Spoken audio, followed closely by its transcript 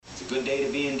Good day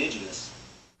to be indigenous.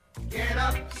 Get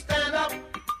up, stand up.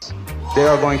 They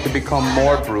are going to become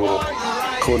more brutal.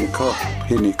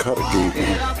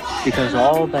 Because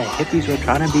all the hippies were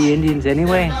trying to be Indians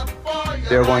anyway.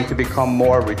 They're going to become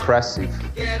more repressive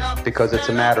because it's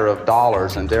a matter of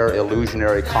dollars and their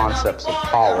illusionary concepts of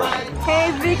power.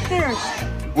 Hey, Victor.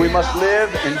 We must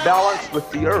live in balance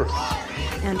with the earth.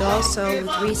 And also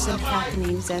with recent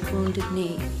happenings at Wounded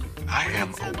Knee. I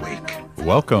am awake.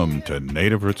 Welcome to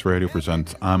Native Roots Radio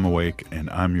Presents I'm Awake, and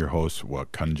I'm your host,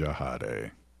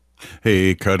 Wakan.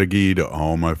 Hey, xeuugli to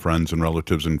all my friends and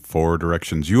relatives in four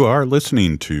directions. You are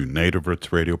listening to Native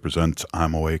Roots Radio Presents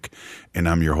I'm Awake, and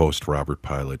I'm your host, Robert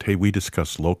Pilot. Hey, we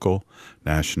discuss local,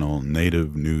 national,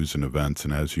 native news and events,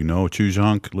 and as you know,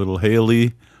 xheuugli, little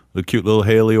Haley, the cute little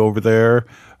Haley over there,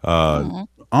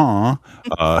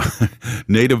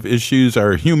 native issues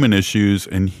are human issues,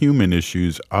 and human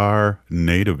issues are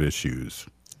native issues.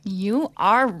 You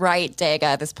are right,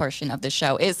 Daga. This portion of the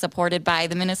show is supported by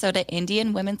the Minnesota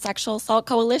Indian Women's Sexual Assault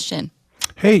Coalition.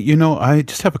 Hey, you know, I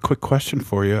just have a quick question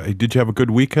for you. Did you have a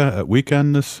good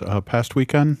weekend this past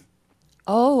weekend?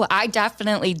 Oh, I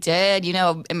definitely did. You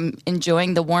know,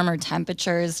 enjoying the warmer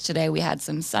temperatures. Today we had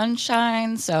some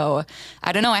sunshine, so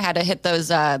I don't know. I had to hit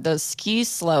those ski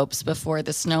slopes before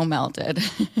the snow melted.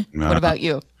 What about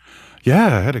you?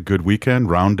 Yeah, I had a good weekend,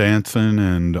 round dancing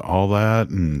and all that,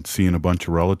 and seeing a bunch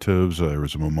of relatives. There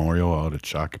was a memorial out at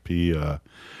Xheuugli,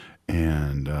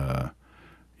 and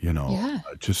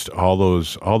just all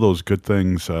those good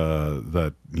things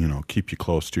that keep you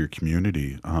close to your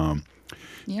community.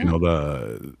 You know,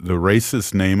 the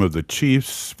racist name of the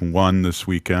Chiefs won this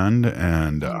weekend,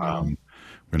 and I'm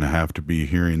going to have to be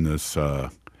hearing this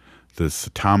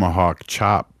tomahawk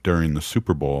chop during the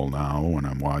Super Bowl now when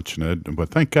I'm watching it. But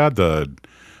thank God the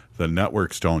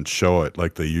networks don't show it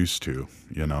like they used to,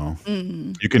 you know.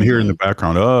 Mm-hmm. You can hear in the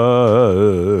background,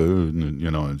 and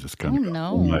just kind of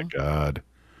oh my God.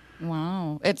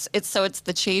 Wow. It's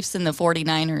the Chiefs and the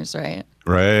 49ers, right?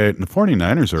 Right. And the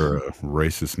 49ers are a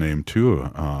racist name too.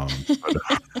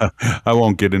 But I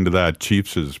won't get into that.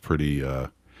 Chiefs is pretty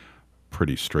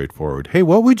straightforward. Hey,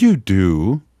 what would you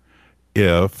do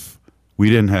if we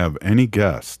didn't have any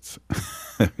guests?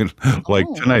 Like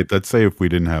tonight, let's say if we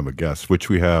didn't have a guest, which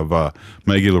we have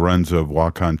Maggie, Lorenz of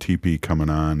Wakan, Tipi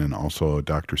coming on, and also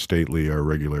Dr. Stately, our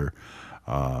regular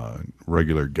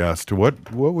guest.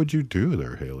 What would you do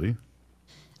there, Haley?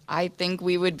 I think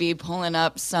we would be pulling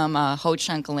up some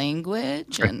Ho-Chunk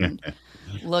language and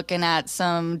looking at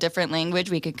some different language.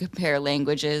 We could compare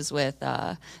languages with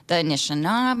the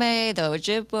Anishinaabe, the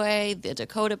Ojibwe, the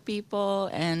Dakota people,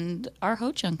 and our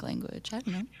Ho-Chunk language. I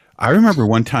don't know. I remember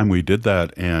one time we did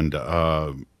that, and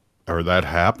or that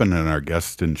happened, and our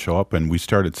guests didn't show up, and we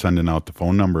started sending out the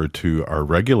phone number to our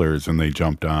regulars, and they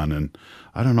jumped on. And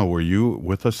I don't know, were you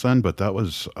with us then? But that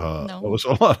was No. That was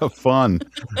a lot of fun.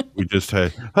 We just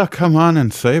had, come on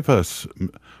and save us.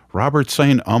 Robert's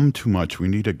saying too much. We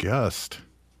need a guest.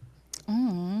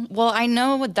 Well, I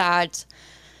know that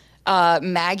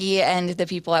Maggie and the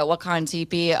people at Wakan,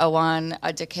 Tipi,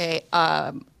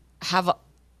 Awanyankapi have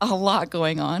a lot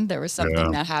going on. There was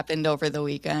something that happened over the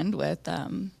weekend with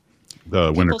the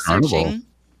Winter Carnival.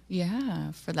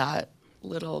 Searching, for that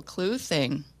little clue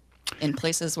thing in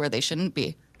places where they shouldn't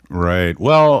be. Right.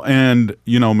 Well, and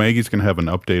Maggie's going to have an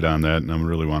update on that, and I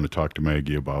really want to talk to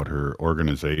Maggie about her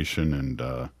organization and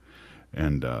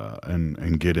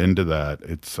get into that.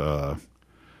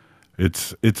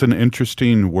 It's an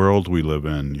interesting world we live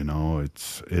in.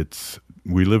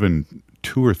 We live in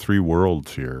 2 or 3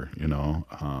 worlds here,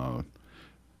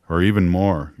 or even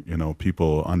more.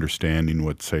 People understanding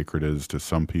what sacred is to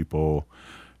some people.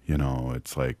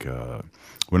 It's like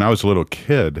when I was a little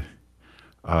kid,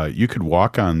 you could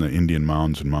walk on the Indian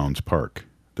Mounds in Mounds Park.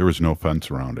 There was no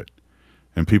fence around it,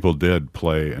 and people did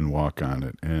play and walk on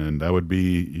it, and that would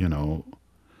be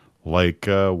like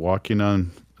walking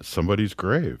on somebody's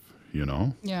grave.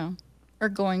 Yeah, or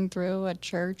going through a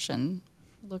church and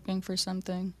looking for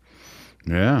something.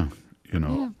 Yeah,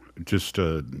 just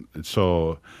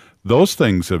so those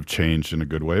things have changed in a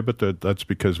good way, but that's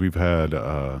because we've had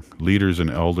leaders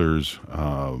and elders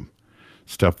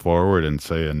step forward and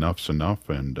say enough's enough,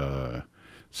 and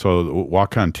so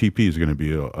Wakan Tipi is going to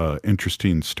be a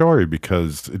interesting story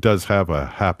because it does have a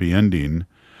happy ending,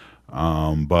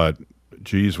 but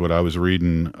geez, what I was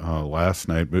reading last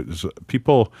night is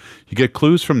you get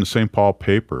clues from the St. Paul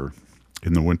paper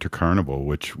in the Winter Carnival,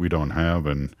 which we don't have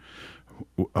and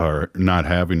are not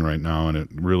having right now, and it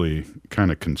really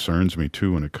kind of concerns me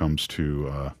too when it comes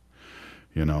to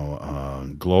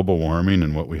global warming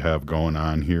and what we have going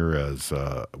on here as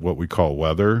what we call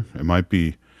weather. It might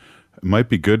be it might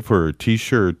be good for a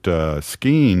T-shirt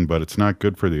skiing, but it's not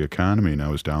good for the economy. And I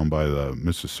was down by the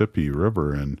Mississippi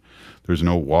River, and there's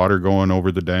no water going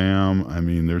over the dam. I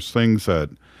mean, there's things that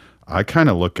I kind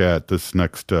of look at this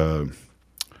next summer,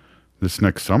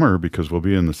 because we'll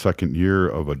be in the second year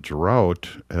of a drought,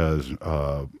 as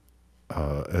a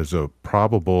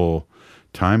probable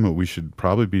time that we should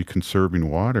probably be conserving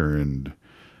water. And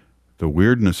the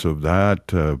weirdness of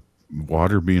that,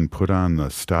 water being put on the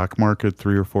stock market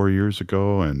 3 or 4 years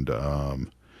ago, and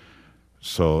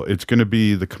so it's going to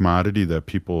be the commodity that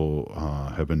people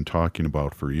have been talking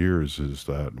about for years, is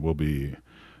that will be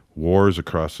wars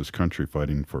across this country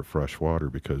fighting for fresh water,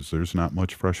 because there's not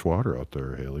much fresh water out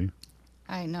there, Haley.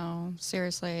 I know,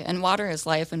 seriously. And water is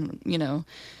life, and,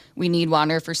 we need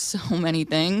water for so many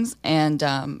things. And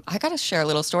I got to share a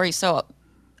little story. So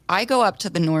I go up to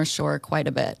the North Shore quite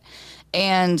a bit.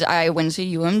 And I went to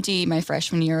UMD my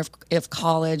freshman year of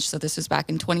college. So this was back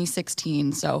in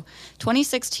 2016. So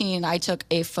 2016, I took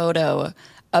a photo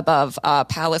above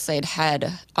Palisade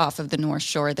Head off of the North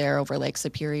Shore there over Lake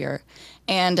Superior.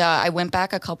 And I went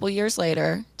back a couple years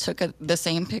later, took the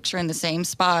same picture in the same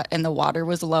spot, and the water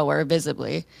was lower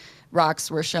visibly. Rocks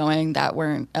were showing that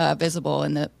weren't visible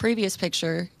in the previous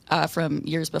picture from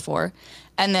years before.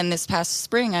 And then this past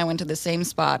spring, I went to the same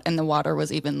spot, and the water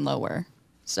was even lower.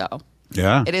 So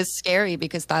yeah, it is scary,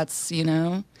 because that's,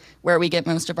 where we get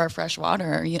most of our fresh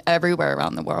water everywhere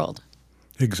around the world.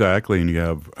 Exactly. And you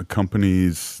have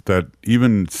companies that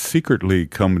even secretly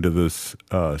come to this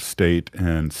state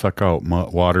and suck out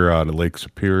water out of Lake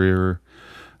Superior,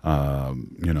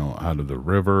 out of the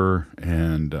river.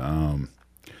 And,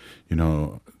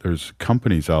 there's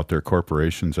companies out there,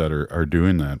 corporations that are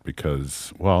doing that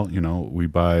because, we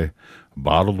buy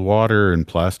bottled water in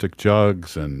plastic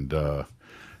jugs, and,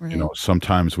 Right.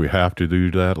 Sometimes we have to do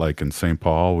that. Like in St.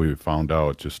 Paul, we found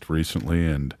out just recently,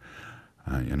 and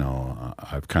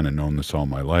I've kind of known this all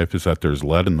my life, is that there's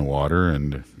lead in the water,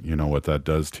 and you know what that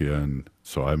does to you. And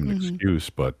so I have an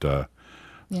excuse, but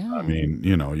Yeah. I mean,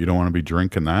 you don't want to be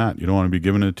drinking that. You don't want to be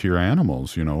giving it to your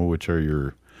animals, which are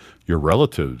your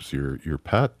relatives, your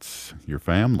pets, your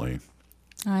family.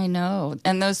 I know.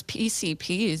 And those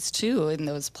PCPs too, and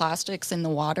those plastics in the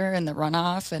water and the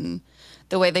runoff, and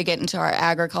the way they get into our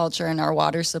agriculture and our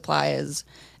water supply is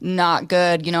not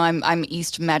good. I'm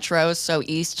East Metro, so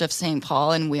east of St.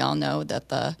 Paul, and we all know that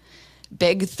the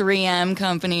big 3M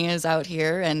company is out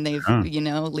here, and they've,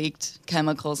 leaked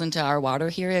chemicals into our water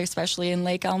here, especially in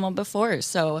Lake Elmo before.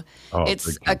 So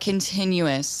it's a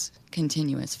continuous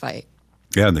fight.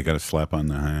 Yeah, they got a slap on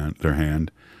their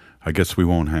hand. I guess we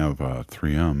won't have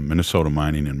 3M, Minnesota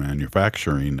Mining and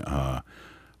Manufacturing,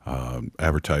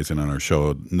 advertising on our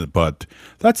show, but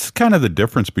that's kind of the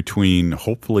difference between,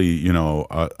 hopefully,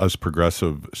 us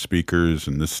progressive speakers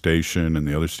and this station and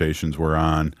the other stations we're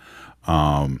on.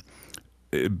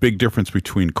 Big difference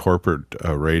between corporate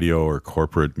radio or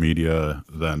corporate media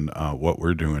than what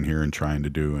we're doing here and trying to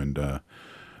do. And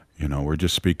we're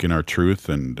just speaking our truth.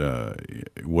 And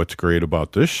what's great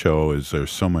about this show is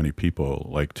there's so many people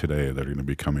like today that are going to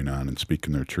be coming on and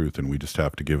speaking their truth, and we just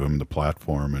have to give them the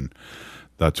platform. And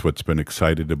that's what's been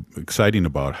exciting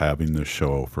about having this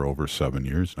show for over 7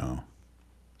 years now.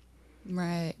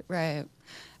 Right.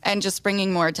 And just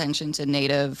bringing more attention to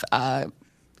Native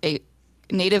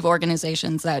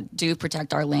organizations that do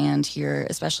protect our land here,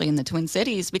 especially in the Twin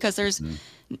Cities, because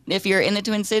if you're in the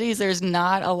Twin Cities, there's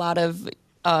not a lot of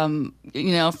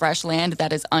fresh land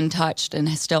that is untouched and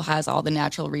still has all the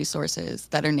natural resources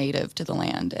that are native to the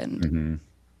land. And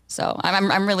so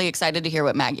I'm really excited to hear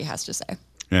what Maggie has to say.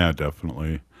 Yeah,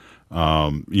 definitely.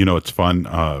 It's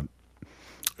fun.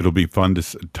 It'll be fun to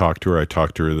talk to her. I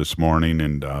talked to her this morning,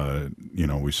 and,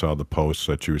 we saw the posts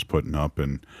that she was putting up,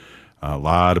 and a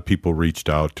lot of people reached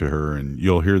out to her, and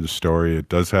you'll hear the story. It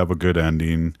does have a good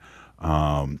ending.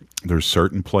 There's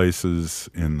certain places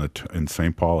in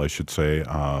St. Paul, I should say,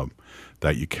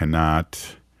 that you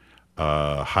cannot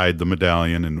hide the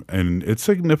medallion, and it's a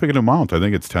significant amount. I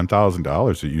think it's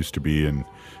 $10,000. It used to be, and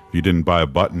if you didn't buy a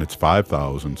button, it's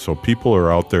 $5,000. So people are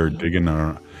out there digging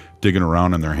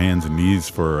around on their hands and knees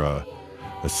for a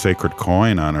sacred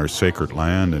coin on our sacred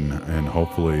land, and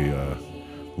hopefully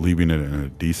leaving it in a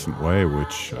decent way,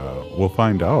 which we'll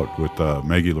find out with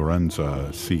Maggie Lorenz,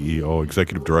 CEO,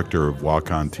 Executive Director of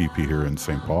Wakan Tipi here in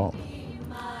St. Paul.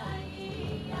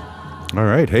 All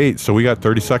right. Hey, so we got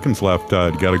 30 seconds left.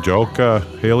 You got a joke,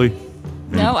 Haley?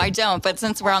 No, I don't. But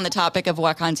since we're on the topic of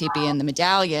Wakan Tipi and the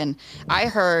medallion, I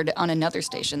heard on another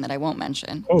station that I won't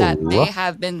mention that they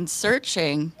have been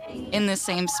searching in the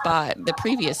same spot the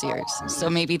previous years. So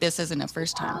maybe this isn't a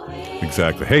first time.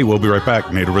 Exactly. Hey, we'll be right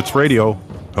back. Native Roots Radio.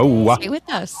 Stay with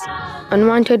us.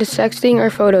 Unwanted sexting or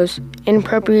photos,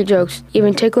 inappropriate jokes,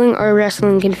 even tickling or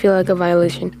wrestling can feel like a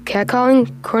violation.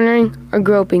 Catcalling, cornering, or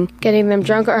groping, getting them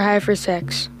drunk or high for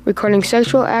sex, recording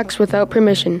sexual acts without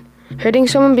permission, hurting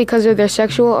someone because of their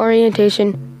sexual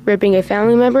orientation, raping a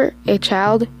family member, a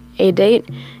child, a date,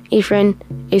 a friend,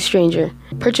 a stranger,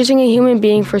 purchasing a human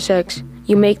being for sex.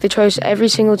 You make the choice every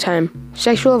single time.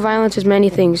 Sexual violence is many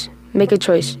things. Make a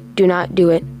choice. Do not do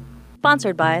it.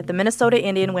 Sponsored by the Minnesota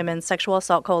Indian Women's Sexual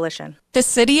Assault Coalition. The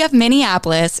city of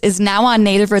Minneapolis is now on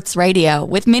Native Roots Radio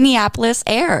with Minneapolis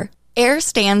AIR. AIR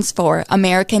stands for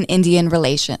American Indian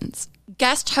Relations.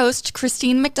 Guest host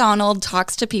Christine McDonald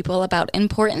talks to people about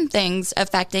important things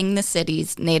affecting the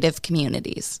city's Native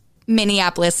communities.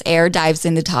 Minneapolis AIR dives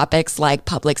into topics like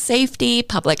public safety,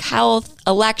 public health,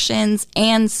 elections,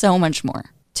 and so much more.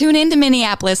 Tune in to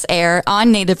Minneapolis AIR on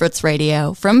Native Roots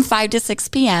Radio from 5 to 6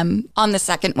 p.m. on the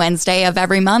second Wednesday of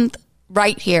every month,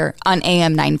 right here on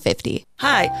AM 950.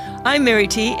 Hi, I'm Mary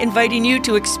T, inviting you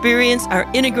to experience our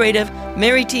integrative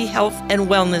Mary T Health and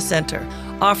Wellness Center,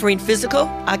 offering physical,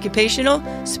 occupational,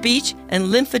 speech, and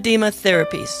lymphedema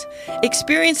therapies.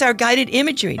 Experience our guided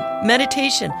imagery,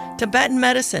 meditation, Tibetan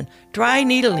medicine, dry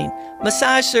needling,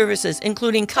 massage services,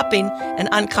 including cupping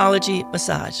and oncology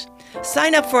massage.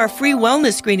 Sign up for our free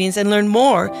wellness screenings and learn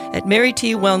more at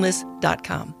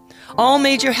marytwellness.com. All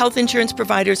major health insurance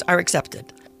providers are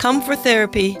accepted. Come for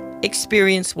therapy,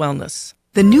 experience wellness.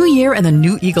 The new year and the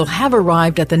new eagle have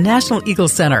arrived at the National Eagle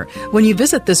Center. When you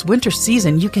visit this winter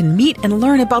season, you can meet and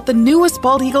learn about the newest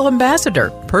bald eagle ambassador,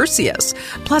 Perseus.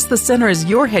 Plus, the center is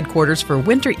your headquarters for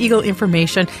winter eagle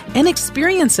information and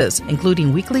experiences,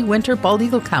 including weekly winter bald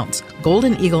eagle counts,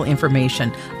 golden eagle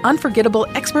information, unforgettable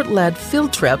expert-led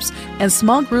field trips, and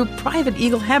small group private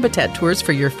eagle habitat tours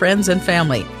for your friends and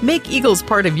family. Make eagles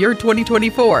part of your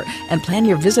 2024 and plan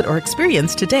your visit or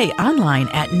experience today online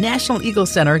at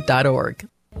nationaleaglecenter.org.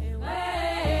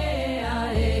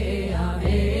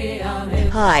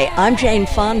 Hi, I'm Jane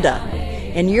Fonda,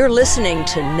 and you're listening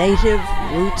to Native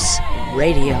Roots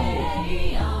Radio.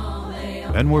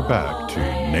 And we're back to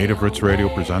Native Roots Radio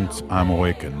presents I'm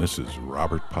Awaken. This is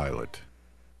Robert Pilot.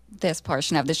 This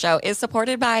portion of the show is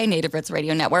supported by Native Roots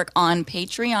Radio Network on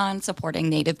Patreon, supporting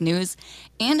Native news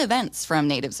and events from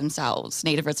Natives themselves.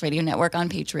 Native Roots Radio Network on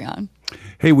Patreon.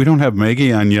 Hey, we don't have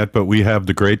Maggie on yet, but we have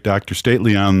the great Dr.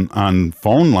 Stately on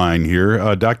phone line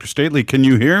here. Dr. Stately, can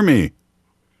you hear me?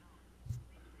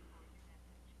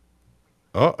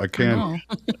 Oh, I can't.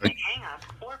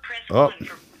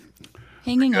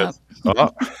 Hanging up.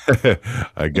 Oh,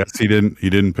 I guess he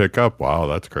didn't pick up. Wow,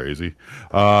 that's crazy.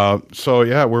 So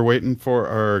yeah, we're waiting for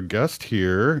our guest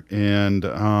here, and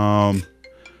there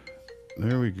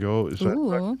we go. Is that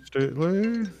Dr.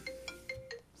 Stately?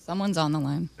 Someone's on the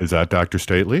line. Is that Dr.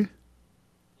 Stately?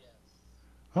 Yes.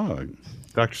 Oh,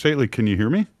 Dr. Stately, can you hear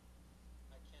me?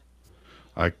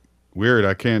 Weird,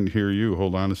 I can't hear you.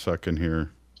 Hold on a second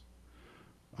here.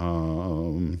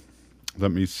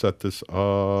 Let me set this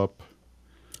up.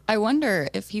 I wonder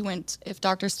if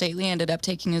Dr. Stately ended up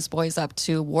taking his boys up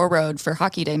to War Road for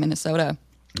Hockey Day, Minnesota.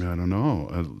 I don't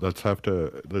know. Let's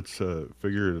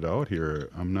figure it out here.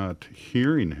 I'm not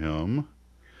hearing him.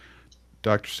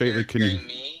 Dr. Stately, can you?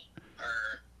 Me,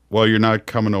 well, you're not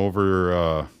coming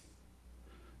over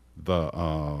the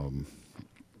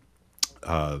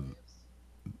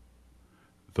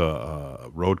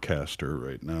roadcaster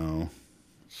right now.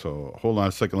 So hold on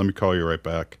a second. Let me call you right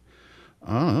back.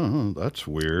 Oh, that's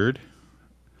weird.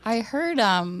 I heard.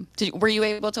 Were you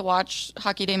able to watch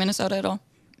Hockey Day, Minnesota at all?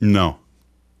 No.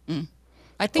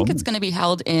 I think it's going to be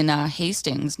held in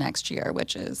Hastings next year,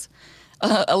 which is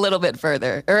a little bit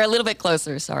further, or a little bit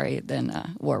closer,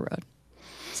 than War Road.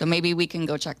 So maybe we can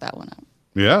go check that one out.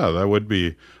 Yeah, that would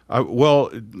be.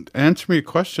 Well, answer me a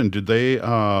question. Did they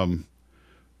play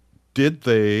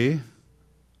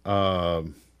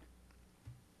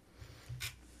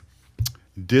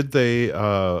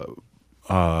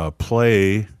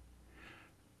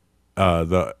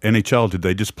the NHL? Did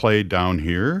they just play down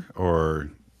here,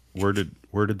 or where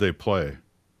did they play?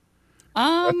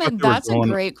 That's a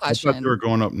great question. I thought they were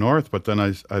going up north, but then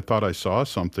I thought I saw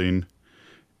something,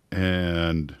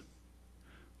 and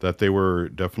that they were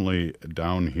definitely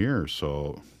down here.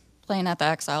 So playing at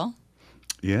the XL?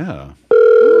 Yeah.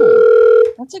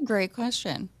 Ooh, that's a great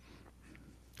question.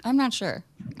 I'm not sure.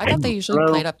 I thought they usually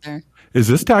played up there. Is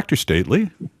this Dr.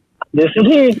 Stately? This is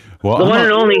he. Well, the one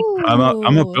and only.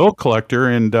 I'm a bill collector,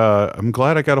 and I'm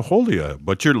glad I got a hold of you.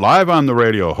 But you're live on the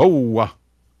radio. Ho!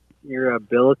 You're a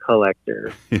bill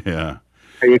collector. Yeah.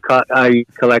 Are you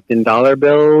collecting dollar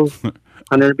bills,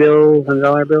 $100 bills,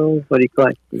 $100 bills? What do you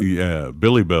collect? Yeah,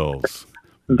 Billy bills.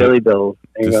 Billy bills.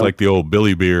 just like the old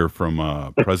Billy Beer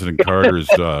from President Carter's.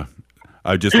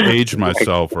 I just aged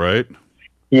myself, right?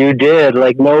 You did.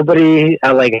 Like nobody,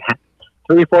 like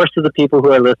 3/4 of the people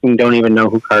who are listening don't even know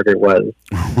who Carter was.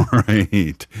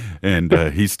 Right. And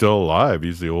he's still alive.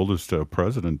 He's the oldest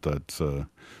president that's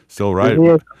still right.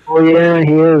 Oh, yeah,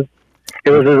 he is. It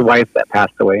was his wife that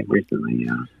passed away recently,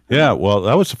 yeah. Yeah, well,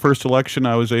 that was the first election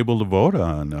I was able to vote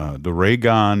on, the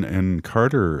Reagan and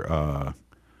Carter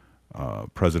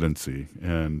presidency.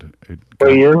 And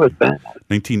what year was that?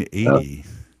 1980.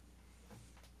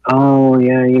 Oh,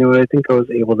 yeah, you know what? I think I was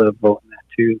able to vote in that,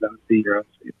 too. That was the year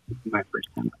it was my first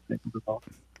time I was able to vote.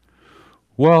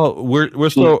 Well,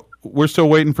 we're still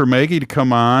waiting for Maggie to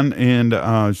come on, and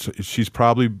she's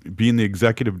probably, being the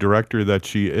executive director that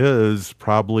she is,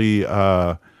 probably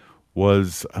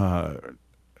was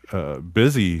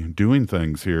busy doing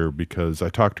things here, because I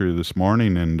talked to her this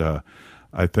morning, and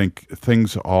I think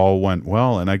things all went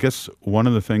well. And I guess one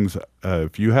of the things,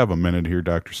 if you have a minute here,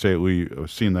 Dr. Stately,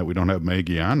 seeing that we don't have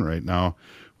Maggie on right now,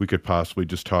 we could possibly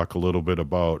just talk a little bit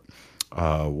about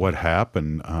what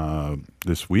happened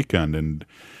this weekend. And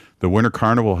the Winter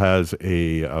Carnival has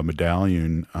a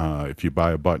medallion. If you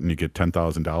buy a button, you get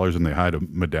 $10,000, and they hide a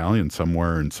medallion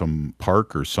somewhere in some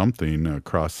park or something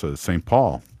across St.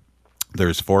 Paul.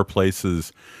 There's 4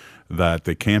 places that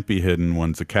they can't be hidden.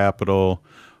 One's the Capitol,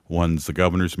 one's the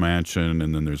governor's mansion,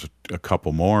 and then there's a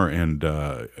couple more. And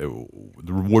the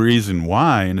reason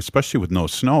why, and especially with no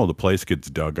snow, the place gets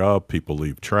dug up. People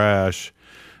leave trash,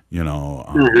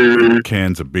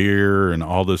 cans of beer and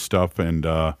all this stuff. And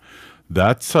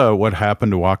that's what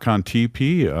happened to Wakan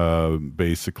Tipi.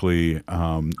 Basically,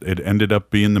 it ended up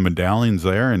being the medallions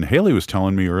there. And Haley was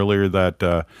telling me earlier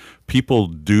that people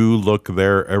do look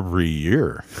there every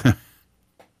year.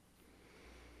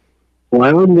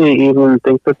 Why wouldn't they even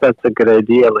think that that's a good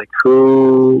idea? Like,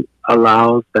 who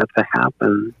allows that to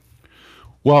happen?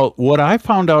 Well, what I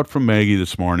found out from Maggie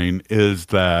this morning is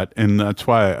that, and that's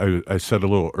why I said a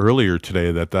little earlier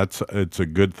today that it's a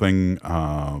good thing.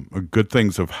 Good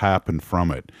things have happened from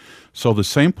it. So the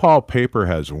St. Paul paper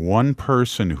has one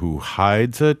person who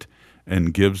hides it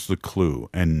and gives the clue,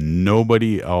 and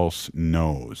nobody else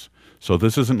knows. So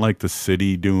this isn't like the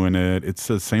city doing it. It's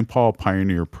the St. Paul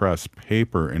Pioneer Press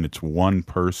paper, and it's one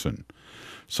person.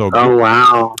 So, oh,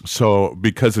 wow. So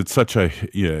because it's such a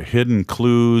hidden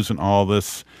clues and all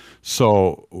this,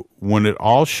 so when it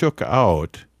all shook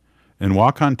out, and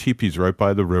Wakan Tipi's right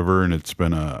by the river, and it's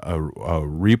been a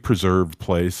re-preserved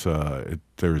place.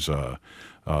 There's a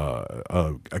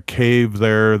cave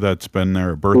there that's been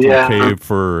there, a birthday cave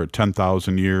for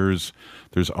 10,000 years.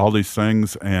 There's all these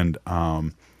things, and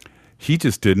he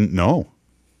just didn't know.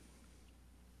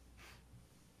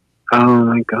 Oh,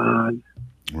 my God.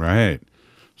 Right.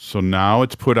 So now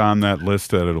it's put on that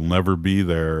list that it'll never be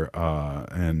there.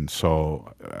 And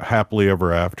so happily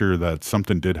ever after that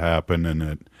something did happen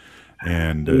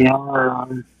yeah.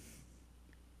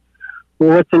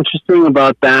 Well, what's interesting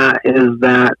about that is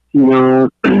that,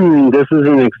 this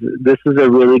is a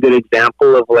really good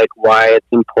example of like why it's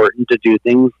important to do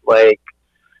things like,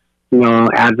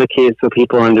 advocate so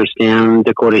people understand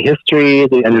Dakota history,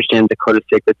 they understand Dakota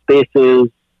sacred spaces,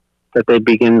 that they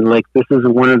begin, like, this is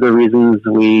one of the reasons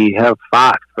we have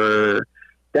fought for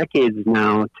decades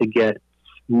now to get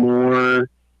more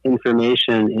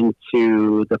information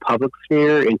into the public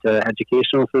sphere, into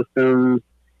educational systems,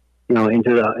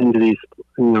 into these,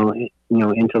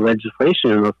 into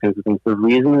legislation and those kinds of things. The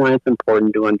reason why it's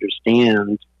important to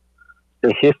understand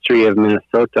the history of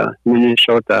Minnesota,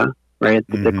 right,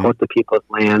 the Dakota people's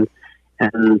land,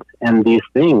 and these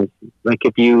things. Like,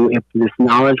 if this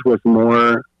knowledge was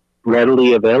more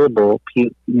readily available,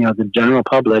 the general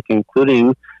public,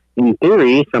 including, in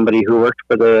theory, somebody who worked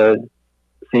for the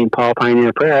St. Paul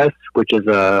Pioneer Press, which is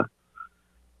a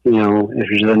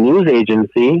news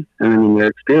agency, and I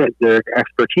mean, their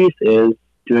expertise is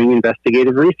doing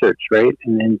investigative research, right,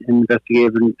 and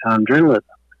investigative journalism.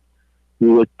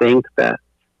 You would think that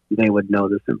they would know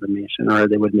this information, or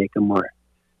they would make a more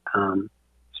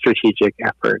strategic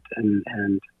effort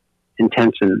and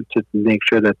intention to make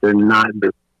sure that they're not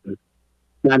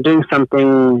doing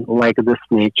something like this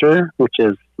nature, which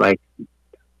is like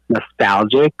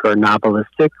nostalgic or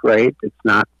novelistic, right? It's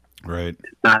not right.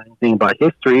 It's not anything about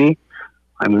history.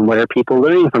 I mean, what are people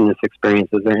learning from this experience?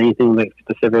 Is there anything like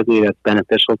specifically that's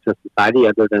beneficial to society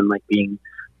other than like being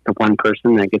the one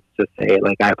person that gets to say,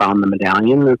 like, I found the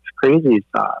medallion? That's crazy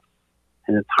stuff,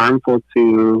 and it's harmful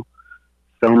to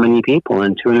so many people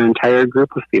and to an entire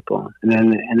group of people and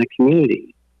then in a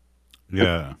community.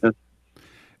 Yeah.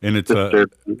 And it's a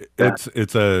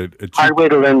hard way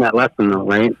to learn that lesson, though,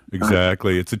 right?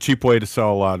 Exactly. It's a cheap way to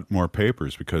sell a lot more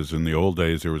papers, because in the old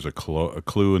days there was a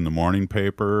clue in the morning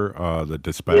paper, the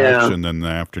Dispatch, and then the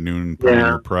afternoon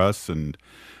Premier Press, and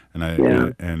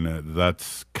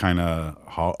that's kind of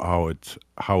how it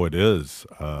is.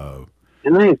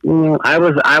 And I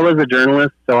was a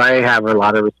journalist, so I have a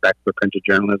lot of respect for printed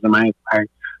journalism. I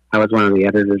was one of the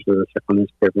editors of the Circle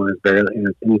newspaper when it was barely in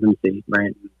its infancy,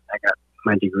 right? I got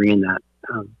my degree in that.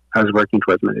 I was working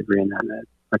towards my degree in that at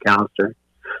McAllister.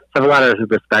 So I have a lot of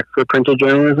respect for printed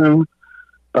journalism,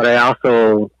 but I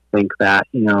also think that,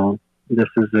 this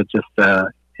is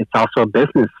it's also a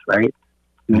business, right?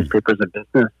 Newspapers are a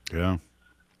business. Yeah.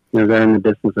 They're in the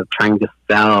business of trying to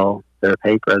sell their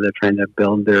paper. They're trying to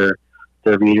build their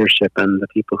readership and the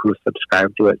people who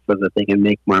subscribe to it so that they can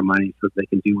make more money, so they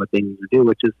can do what they need to do,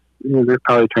 which is, they're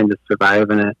probably trying to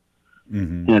survive in a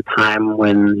time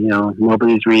when,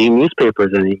 nobody's reading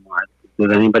newspapers anymore.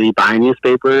 Does anybody buy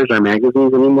newspapers or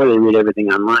magazines anymore? They read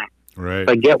everything online. Right.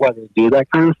 So I get why they do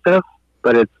that kind of stuff,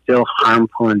 but it's still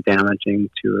harmful and damaging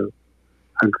to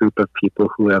a group of people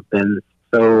who have been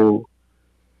so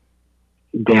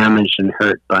damaged and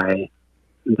hurt by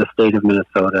the state of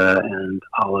Minnesota and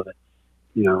all of its,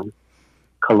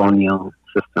 colonial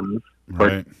systems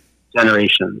for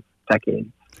generations, decades,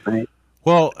 right?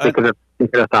 Well, they could have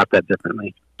thought that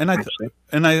differently. And I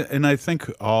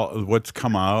think what's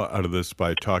come out of this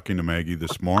by talking to Maggie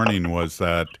this morning was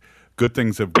that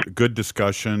good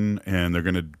discussion, and they're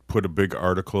going to put a big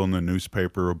article in the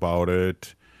newspaper about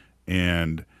it.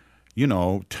 And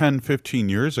 10, 15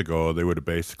 years ago, they would have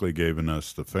basically given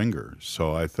us the finger.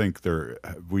 So I think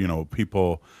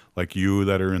people like you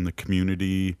that are in the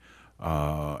community,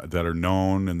 that are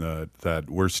known, and that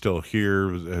we're still here,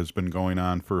 has been going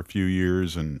on for a few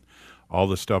years, and all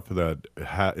the stuff that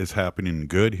is happening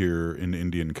good here in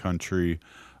Indian country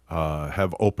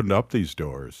have opened up these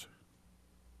doors.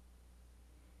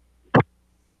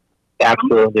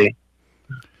 Absolutely.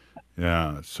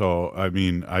 Yeah. So, I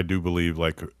mean, I do believe,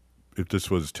 like, if this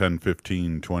was 10,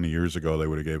 15, 20 years ago, they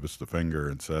would have gave us the finger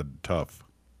and said, tough.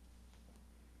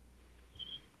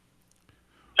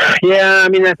 Yeah, I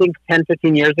mean, I think 10,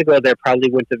 15 years ago, there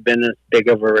probably wouldn't have been as big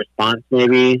of a response,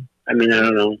 maybe. I mean, I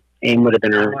don't know. AIM would have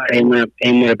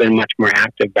been much more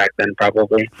active back then,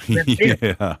 probably.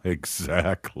 Yeah,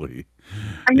 exactly.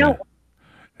 I know.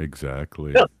 Yeah,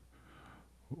 exactly. Yeah.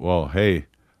 Well, hey,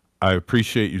 I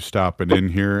appreciate you stopping in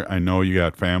here. I know you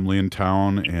got family in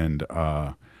town, and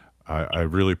I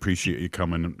really appreciate you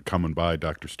coming by,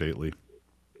 Dr. Stately.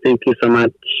 Thank you so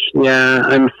much. Yeah,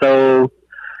 I'm so,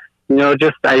 I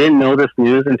didn't know this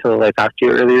news until I talked to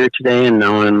you earlier today, and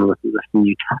now I'm listening to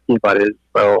you talking about it.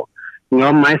 So,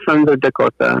 my son's a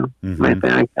Dakota.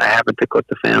 I have a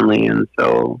Dakota family, and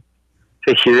so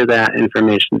to hear that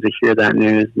information, to hear that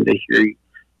news, and to hear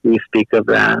you speak of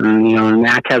that, and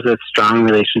Mac has a strong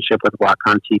relationship with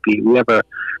Wakan Tipi. We have a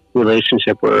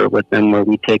relationship with them where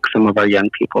we take some of our young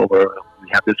people, where we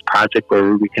have this project where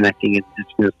we're reconnecting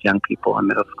Indigenous young people in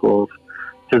middle schools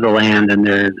to the land and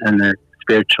their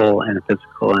spiritual and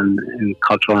physical and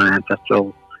cultural and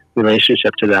ancestral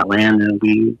relationship to that land, and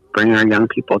we bring our young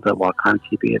people to Wakan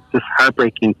Tipi. It's just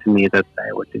heartbreaking to me that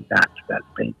I would do that to that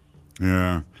space.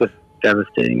 Yeah. It's just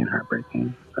devastating and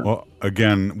heartbreaking. So. Well,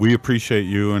 again, we appreciate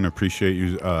you and appreciate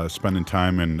you spending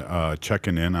time and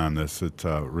checking in on this. It's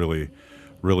really,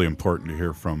 really important to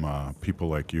hear from people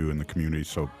like you in the community.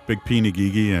 So big peeny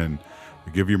gigi, and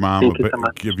give your mom,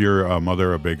 give your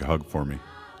mother a big hug for me.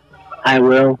 I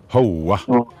will.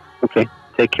 Oh, okay.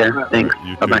 Take care. Thanks.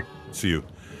 Bye-bye. See you.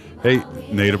 Hey,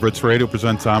 Native Roots Radio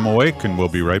presents I'm Awake, and we'll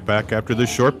be right back after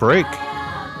this short break.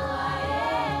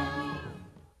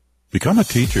 Become a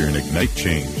teacher and ignite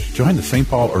change. Join the St.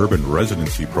 Paul Urban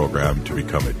Residency Program to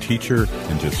become a teacher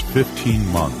in just 15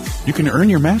 months. You can earn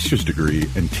your master's degree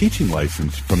and teaching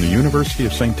license from the University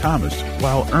of St. Thomas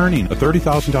while earning a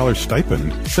 $30,000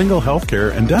 stipend, single health care,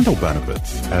 and dental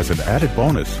benefits. As an added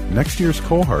bonus, next year's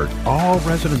cohort, all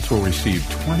residents will receive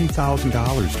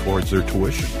 $20,000 towards their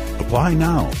tuition. Apply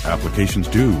now. Applications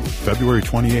due February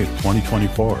 28,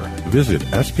 2024. Visit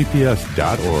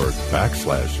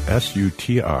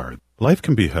spps.org/SUTR. Life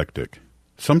can be hectic.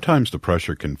 Sometimes the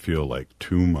pressure can feel like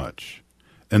too much,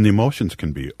 and the emotions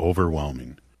can be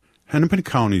overwhelming. Hennepin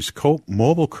County's COPE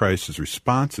Mobile Crisis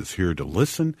Response is here to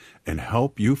listen and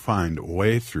help you find a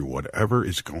way through whatever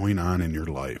is going on in your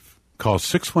life. Call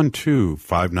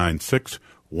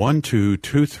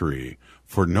 612-596-1223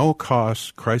 for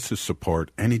no-cost crisis support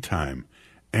anytime,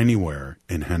 anywhere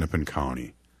in Hennepin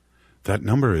County. That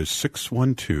number is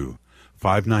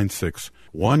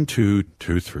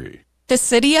 612-596-1223. The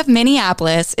city of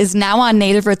Minneapolis is now on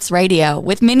Native Roots Radio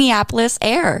with Minneapolis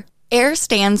AIR. AIR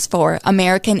stands for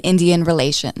American Indian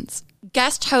Relations.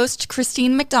 Guest host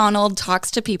Christine McDonald talks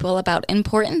to people about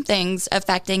important things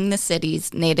affecting the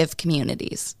city's Native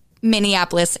communities.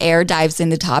 Minneapolis AIR dives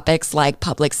into topics like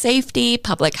public safety,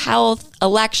 public health,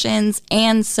 elections,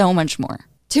 and so much more.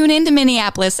 Tune in to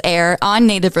Minneapolis AIR on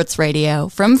Native Roots Radio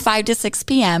from 5 to 6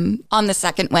 p.m. on the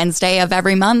second Wednesday of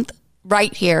every month,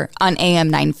 right here on AM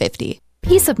 950.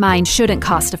 Peace of mind shouldn't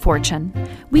cost a fortune.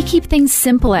 We keep things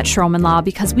simple at Schroman Law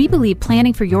because we believe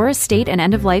planning for your estate and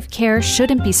end-of-life care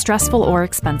shouldn't be stressful or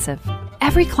expensive.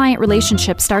 Every client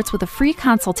relationship starts with a free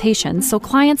consultation so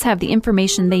clients have the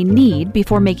information they need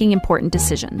before making important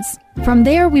decisions. From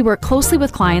there, we work closely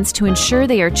with clients to ensure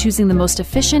they are choosing the most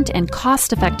efficient and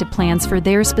cost-effective plans for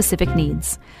their specific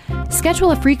needs.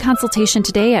 Schedule a free consultation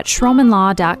today at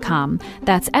schromenlaw.com.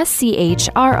 That's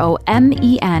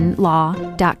SCHROMEN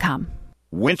law.com.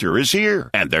 Winter is here,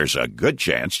 and there's a good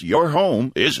chance your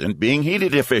home isn't being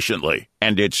heated efficiently.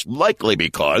 And it's likely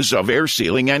because of air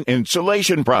sealing and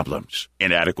insulation problems.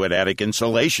 Inadequate attic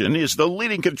insulation is the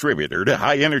leading contributor to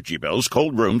high energy bills,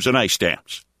 cold rooms, and ice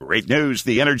dams. Great news,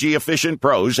 the energy-efficient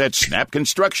pros at Snap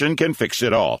Construction can fix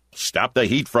it all. Stop the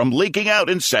heat from leaking out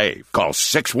and save. Call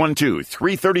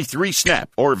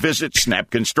 612-333-SNAP or visit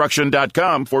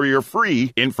snapconstruction.com for your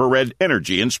free infrared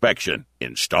energy inspection.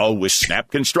 Install with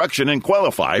Snap Construction and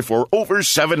qualify for over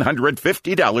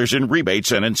 $750 in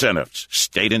rebates and incentives.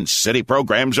 State and city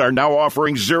programs are now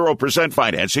offering 0%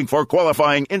 financing for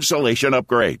qualifying insulation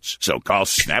upgrades. So call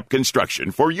Snap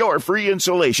Construction for your free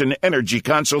insulation energy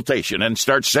consultation and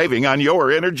start saving on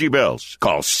your energy bills.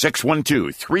 Call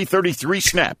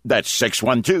 612-333-SNAP. That's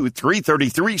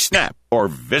 612-333-SNAP. Or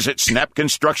visit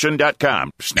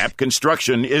snapconstruction.com. Snap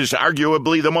Construction is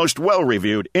arguably the most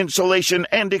well-reviewed insulation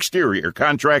and exterior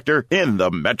contractor in the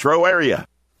metro area.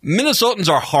 Minnesotans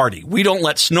are hardy. We don't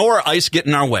let snow or ice get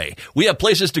in our way. We have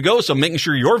places to go, so making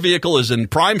sure your vehicle is in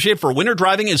prime shape for winter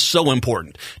driving is so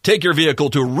important. Take your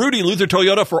vehicle to Rudy Luther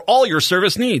Toyota for all your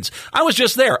service needs. I was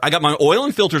just there. I got my oil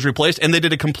and filters replaced, and they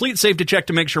did a complete safety check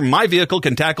to make sure my vehicle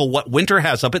can tackle what winter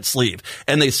has up its sleeve.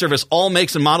 And they service all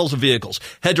makes and models of vehicles.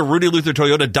 Head to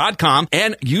RudyLutherToyota.com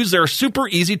and use their super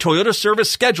easy Toyota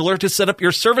service scheduler to set up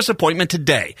your service appointment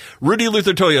today. Rudy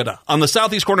Luther Toyota on the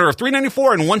southeast corner of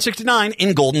 394 and 169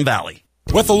 in Golden Valley.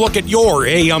 With a look at your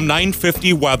AM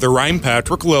 950 weather, I'm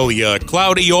Patrick Lilia.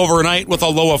 Cloudy overnight with a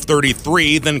low of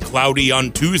 33, then cloudy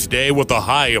on Tuesday with a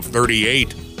high of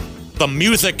 38. The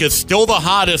music is still the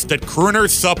hottest at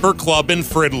Crooner's Supper Club in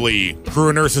Fridley.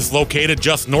 Crooner's is located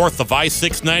just north of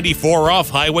I-694 off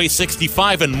Highway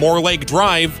 65 and Moore Lake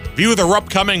Drive. View their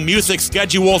upcoming music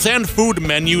schedules and food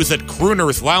menus at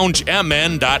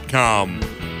croonersloungemn.com.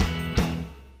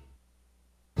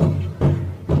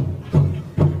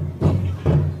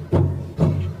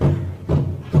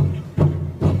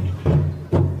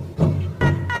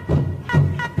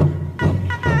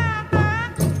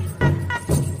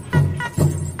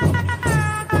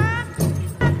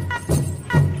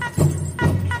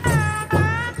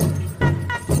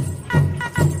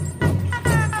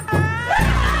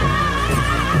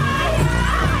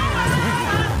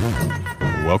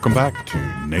 Welcome back to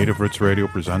Native Roots Radio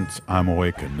presents I'm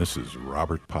Awake, and this is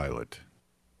Robert Pilot.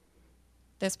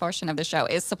 This portion of the show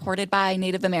is supported by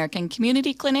Native American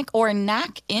Community Clinic, or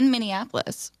NAC, in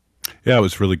Minneapolis. Yeah, it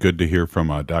was really good to hear from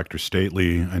Dr.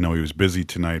 Stately. I know he was busy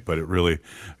tonight, but it really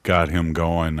got him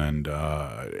going. And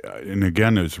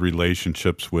again, his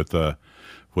relationships with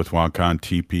Wakan,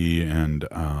 Tipi, and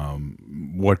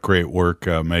what great work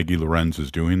Maggie Lorenz is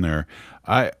doing there.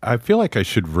 I feel like I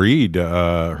should read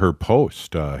her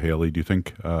post. Haley, do you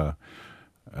think? Yeah.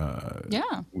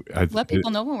 Let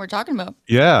people know what we're talking about.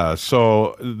 Yeah.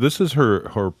 So this is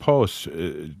her post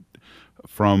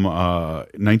from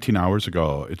 19 hours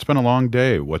ago. It's been a long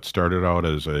day. What started out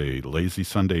as a lazy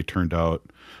Sunday turned out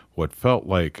what felt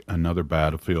like another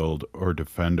battlefield or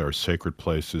defend our sacred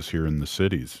places here in the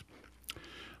cities.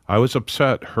 I was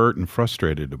upset, hurt, and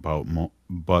frustrated but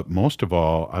most of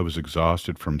all, I was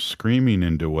exhausted from screaming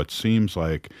into what seems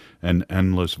like an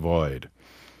endless void.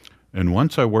 And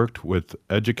once I worked with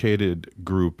educated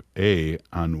Group A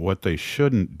on what they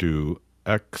shouldn't do,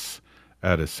 X,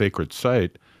 at a sacred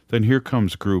site, then here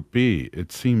comes Group B.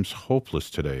 It seems hopeless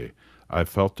today. I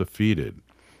felt defeated.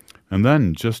 And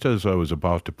then, just as I was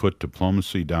about to put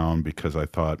diplomacy down because I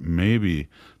thought maybe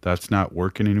that's not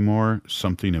working anymore,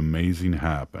 something amazing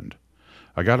happened.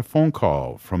 I got a phone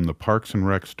call from the Parks and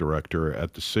Recs director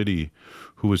at the city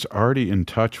who was already in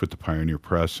touch with the Pioneer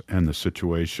Press and the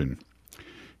situation.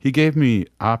 He gave me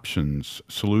options,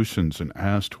 solutions, and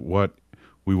asked what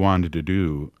we wanted to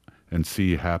do, and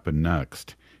see happen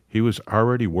next. He was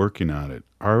already working on it,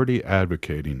 already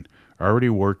advocating, already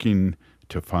working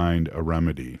to find a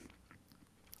remedy.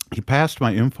 He passed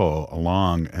my info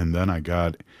along, and then I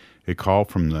got a call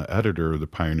from the editor of the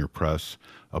Pioneer Press.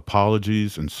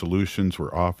 Apologies and solutions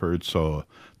were offered so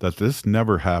that this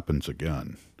never happens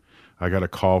again. I got a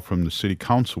call from the city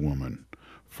councilwoman,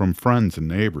 from friends and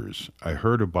neighbors. I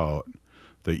heard about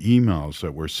the emails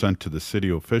that were sent to the city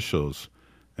officials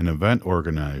and event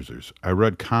organizers. I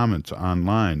read comments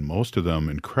online, most of them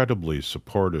incredibly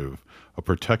supportive of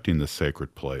protecting the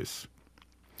sacred place.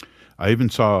 I even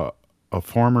saw a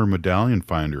former medallion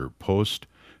finder post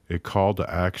a call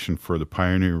to action for the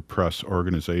Pioneer Press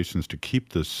organizations to keep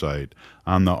this site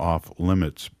on the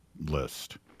off-limits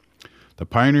list. The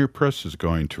Pioneer Press is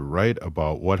going to write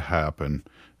about what happened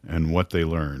and what they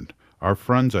learned. Our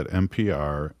friends at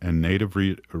NPR and Native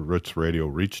Roots Radio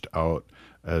reached out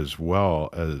as well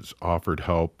as offered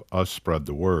help us spread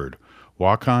the word.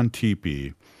 Wakan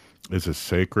Tipi is a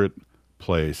sacred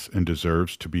place and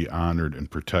deserves to be honored and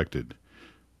protected.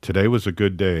 Today was a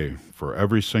good day for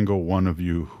every single one of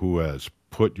you who has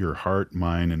put your heart,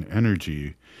 mind, and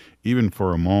energy, even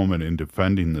for a moment, in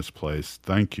defending this place.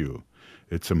 Thank you.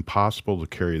 It's impossible to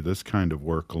carry this kind of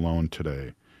work alone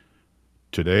today.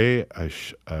 Today,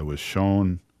 I was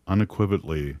shown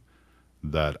unequivocally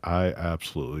that I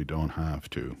absolutely don't have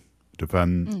to.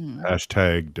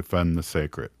 Hashtag defend the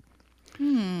sacred.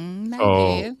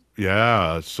 Maggie.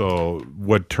 So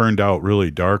what turned out really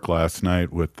dark last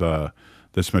night with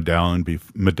this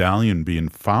medallion being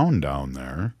found down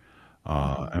there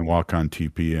and Wakan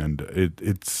Tipi, and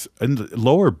it's in the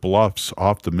lower bluffs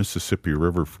off the Mississippi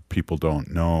River, for people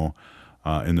don't know,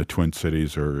 in the Twin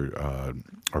Cities, or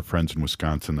our friends in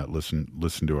Wisconsin that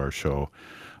listen to our show.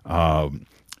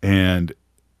 And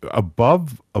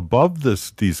above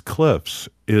these cliffs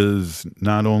is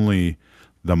not only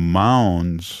the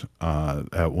mounds.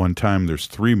 At one time, there's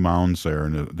 3 mounds there,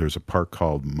 and there's a park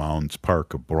called Mounds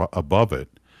Park above it.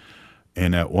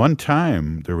 And at one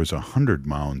time, there was 100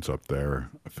 mounds up there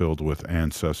filled with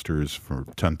ancestors for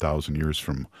 10,000 years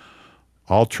from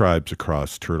all tribes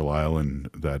across Turtle Island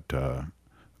that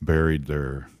buried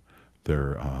their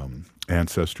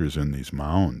ancestors in these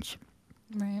mounds,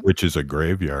 which is a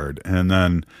graveyard. And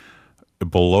then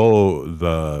below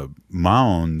the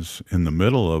mounds, in the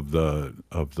middle of the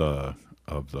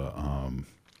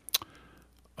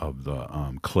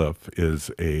cliff,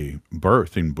 is a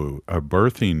birthing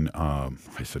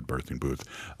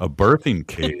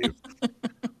cave,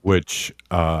 which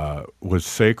was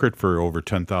sacred for over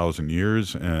 10,000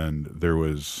 years, and there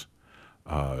was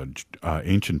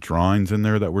ancient drawings in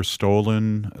there that were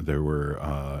stolen. There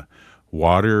were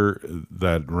water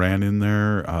that ran in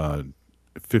there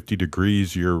 50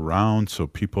 degrees year round, so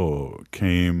people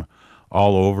came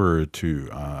all over to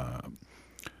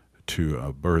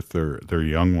birth their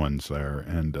young ones there.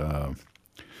 And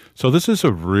so this is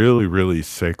a really, really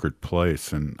sacred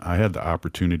place. And I had the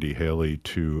opportunity, Haley,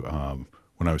 to,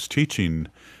 when I was teaching,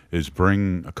 is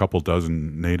bring a couple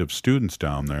dozen Native students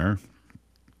down there.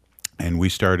 And we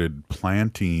started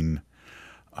planting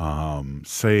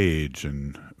sage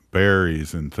and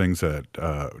berries and things that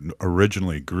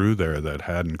originally grew there that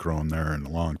hadn't grown there in a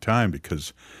long time,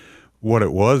 because what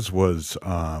it was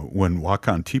when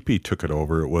Wakan Tipi took it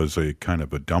over, it was a kind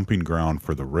of a dumping ground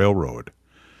for the railroad.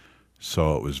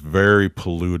 So it was very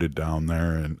polluted down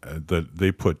there, and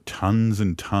they put tons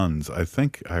and tons. I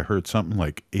think I heard something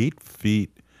like 8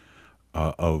 feet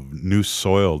of new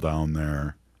soil down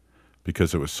there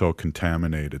because it was so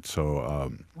contaminated.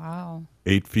 So wow,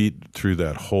 8 feet through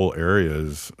that whole area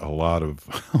is a lot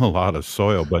of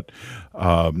soil. But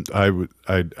I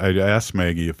asked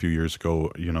Maggie a few years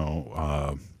ago,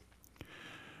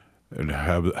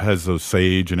 has those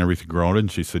sage and everything grown?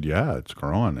 And she said, yeah, it's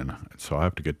growing. And so I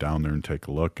have to get down there and take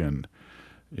a look. And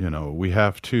we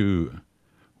have to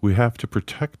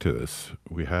protect this.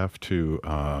 We have to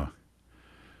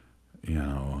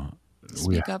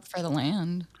speak up for the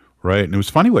land. Right. And it was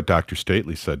funny what Dr.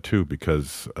 Stately said, too,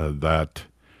 because that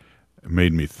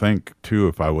made me think, too,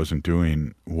 if I wasn't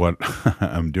doing what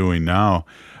I'm doing now,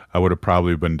 I would have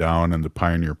probably been down in the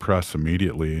Pioneer Press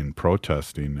immediately and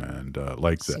protesting, and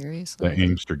like the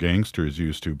Inkster gangsters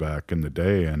used to back in the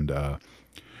day. And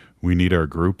we need our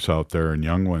groups out there and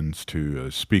young ones to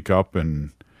speak up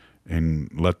and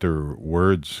let their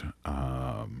words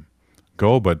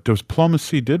go. But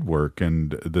diplomacy did work,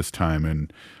 and this time,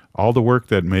 and all the work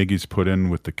that Maggie's put in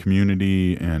with the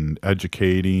community and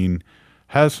educating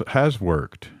has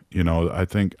worked. I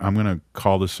think I'm going to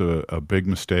call this a big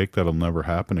mistake that'll never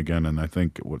happen again. And I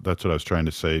think that's what I was trying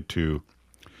to say to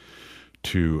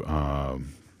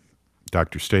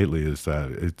Dr. Stately is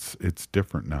that it's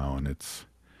different now, and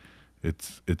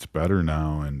it's better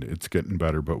now, and it's getting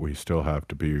better, but we still have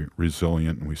to be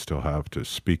resilient, and we still have to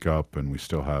speak up, and we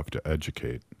still have to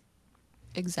educate.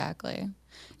 Exactly.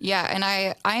 Yeah, and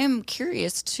I am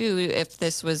curious too if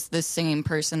this was the same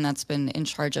person that's been in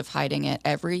charge of hiding it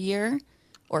every year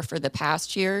or for the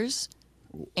past years.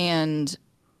 And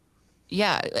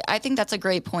yeah, I think that's a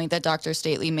great point that Dr.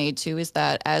 Stately made too, is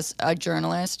that as a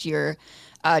journalist, you're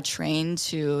trained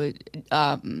to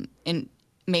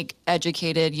make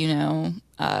educated,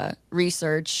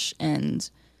 research. And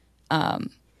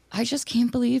I just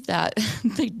can't believe that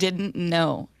they didn't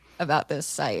know about this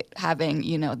site having,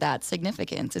 that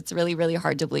significance. It's really, really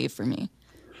hard to believe for me.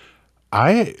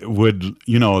 I would,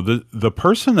 the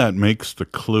person that makes the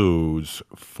clues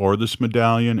for this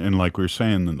medallion, and like we were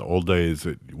saying in the old days,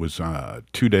 it was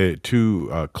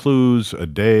two clues a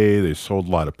day. They sold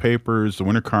a lot of papers. The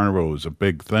Winter Carnival was a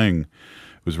big thing.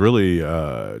 It was really,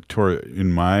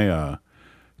 in my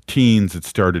teens, it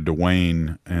started to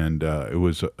wane, and it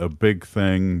was a big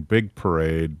thing, big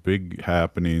parade, big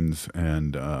happenings,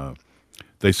 and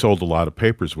they sold a lot of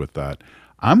papers with that.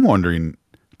 I'm wondering,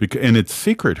 and it's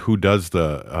secret who does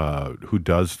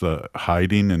the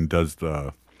hiding and does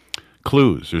the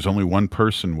clues. There's only one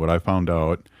person, what I found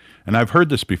out, and I've heard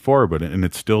this before, and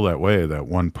it's still that way, that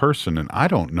one person, and I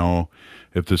don't know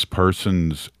if this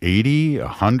person's 80,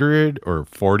 100, or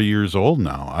 40 years old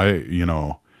now.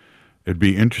 It'd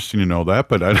be interesting to know that,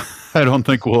 but I don't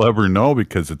think we'll ever know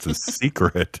because it's a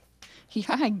secret.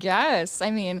 Yeah, I guess.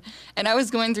 I mean, and I was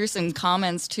going through some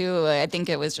comments too. I think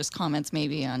it was just comments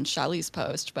maybe on Shelly's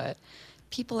post, but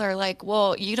people are like,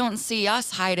 well, you don't see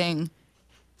us hiding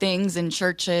things in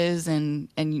churches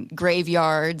and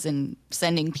graveyards and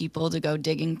sending people to go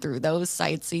digging through those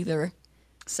sites either.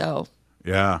 So.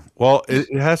 Yeah. Well,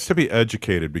 it has to be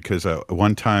educated because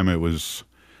one time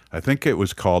I think it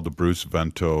was called the Bruce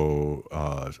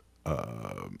Vento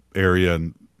area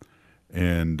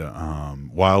and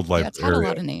wildlife it's had area. A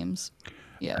lot of names.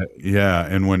 Yeah. Yeah,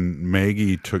 and when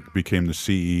Maggie became the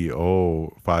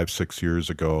CEO 5-6 years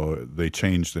ago, they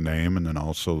changed the name and then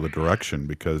also the direction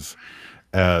because,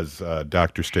 as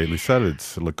Dr. Stately said,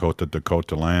 it's Lakota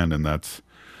Dakota land, and that's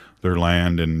their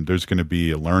land, and there's going to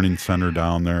be a learning center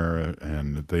down there,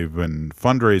 and they've been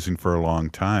fundraising for a long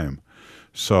time.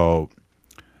 So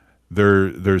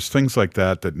there's things like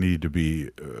that need to be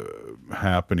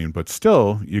happening, but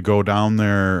still, you go down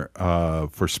there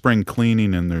for spring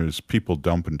cleaning, and there's people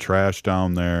dumping trash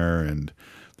down there, and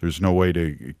there's no way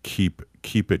to keep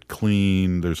it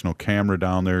clean. There's no camera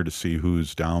down there to see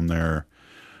who's down there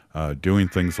doing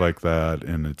things like that,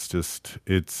 and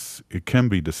it can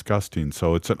be disgusting.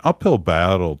 So it's an uphill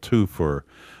battle too for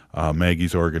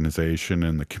Maggie's organization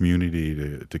and the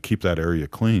community to keep that area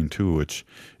clean too, which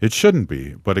it shouldn't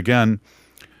be. But again,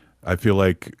 I feel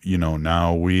like,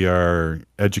 now we are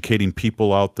educating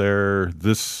people out there.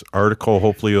 This article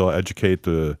hopefully will educate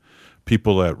the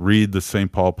people that read the St.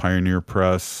 Paul Pioneer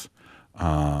Press,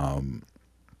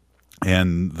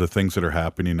 and the things that are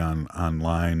happening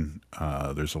online.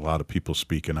 There's a lot of people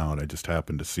speaking out. I just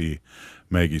happened to see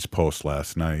Maggie's post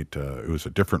last night. It was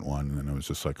a different one, and it was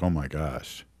just like, oh my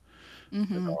gosh.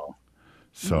 Mm-hmm.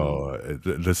 So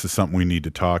this is something we need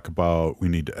to talk about. We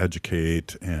need to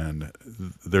educate, and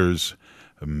there's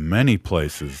many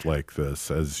places like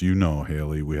this. As you know,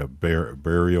 Haley, we have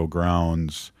burial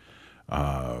grounds.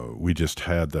 We just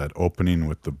had that opening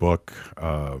with the book,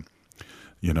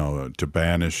 to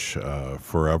banish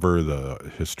forever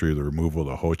the history of the removal of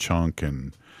the Ho-Chunk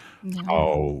and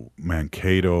how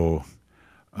Mankato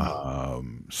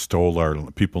stole our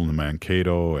people in the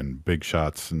Mankato, and big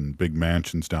shots and big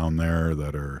mansions down there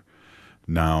that are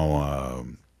now,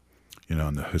 in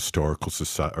the historical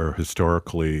society, or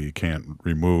historically can't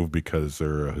remove because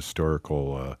they're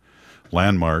historical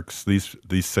landmarks. These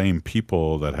same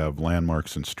people that have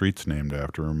landmarks and streets named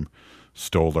after them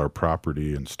stole our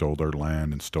property and stole our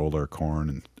land and stole our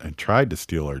corn and tried to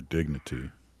steal our dignity.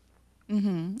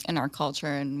 Mm-hmm. And our culture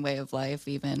and way of life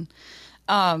even.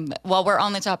 While we're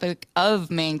on the topic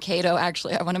of Mankato,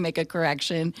 actually, I want to make a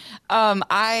correction.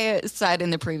 I said in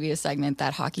the previous segment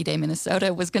that Hockey Day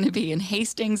Minnesota was going to be in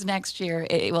Hastings next year.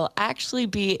 It will actually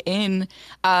be in,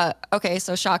 so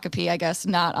Shakopee, I guess,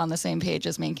 not on the same page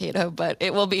as Mankato, but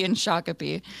it will be in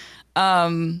Shakopee.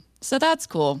 So that's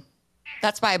cool.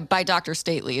 That's by Dr.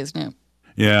 Stately, isn't it?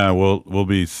 Yeah, we'll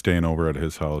be staying over at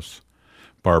his house,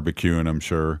 barbecuing, I'm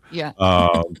sure. Yeah.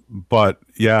 But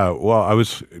yeah, well,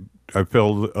 I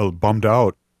feel bummed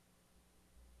out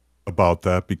about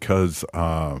that because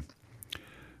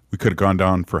we could have gone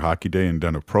down for Hockey Day and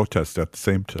done a protest at the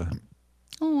same time.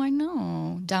 Oh, I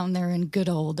know. down there in good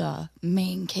old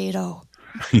Mankato.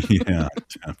 Yeah,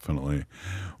 definitely.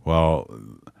 Well,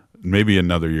 maybe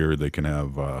another year they can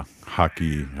have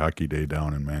hockey day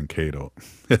down in Mankato.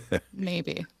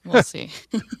 Maybe. We'll see.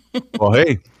 Well,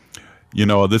 hey,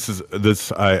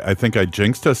 I think I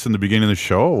jinxed us in the beginning of the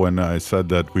show when I said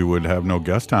that we would have no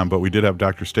guest on, but we did have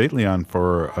Dr. Stately on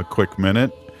for a quick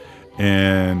minute,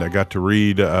 and I got to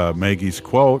read Maggie's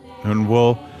quote, and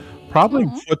we'll probably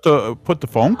put the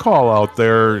phone call out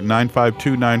there,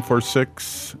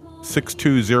 952-946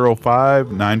 6205,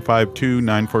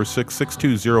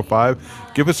 952-946-6205.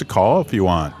 Give us a call if you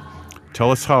want. Tell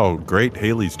us how great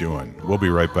Haley's doing. We'll be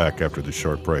right back after the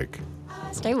short break.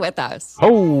 Stay with us.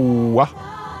 Oh.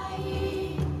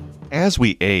 As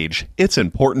we age, it's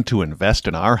important to invest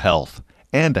in our health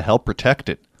and to help protect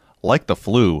it. Like the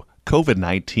flu,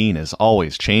 COVID-19 is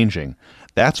always changing.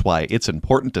 That's why it's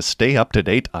important to stay up to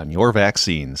date on your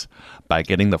vaccines. By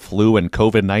getting the flu and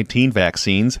COVID-19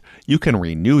 vaccines, you can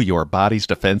renew your body's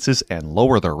defenses and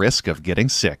lower the risk of getting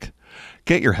sick.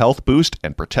 Get your health boost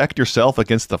and protect yourself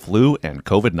against the flu and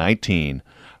COVID-19.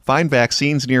 Find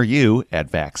vaccines near you at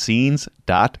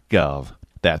vaccines.gov.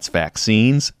 That's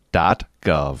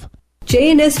vaccines.gov.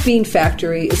 J&S Bean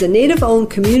Factory is a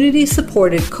native-owned,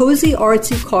 community-supported, cozy,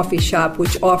 artsy coffee shop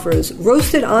which offers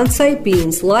roasted on-site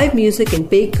beans, live music, and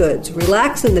baked goods.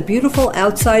 Relax in the beautiful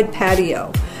outside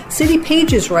patio. City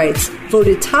Pages writes,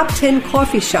 voted top 10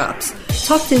 coffee shops.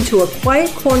 Tucked into a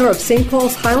quiet corner of St.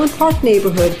 Paul's Highland Park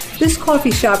neighborhood, this coffee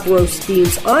shop roasts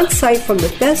beans on-site from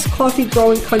the best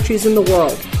coffee-growing countries in the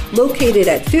world. Located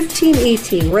at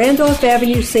 1518 Randolph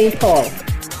Avenue, St. Paul.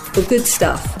 The good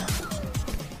stuff.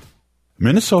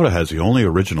 Minnesota has the only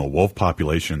original wolf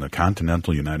population in the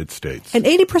continental United States. And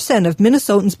 80% of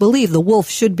Minnesotans believe the wolf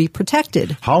should be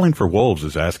protected. Howling for Wolves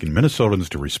is asking Minnesotans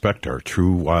to respect our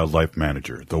true wildlife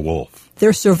manager, the wolf.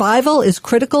 Their survival is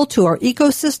critical to our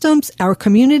ecosystems, our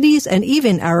communities, and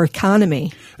even our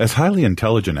economy. As highly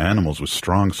intelligent animals with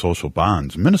strong social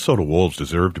bonds, Minnesota wolves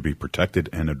deserve to be protected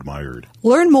and admired.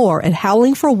 Learn more at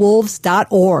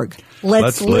howlingforwolves.org.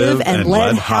 Let's live and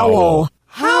let howl.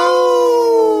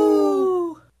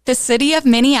 The city of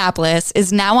Minneapolis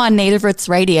is now on Native Roots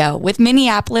Radio with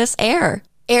Minneapolis AIR.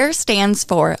 AIR stands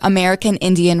for American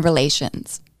Indian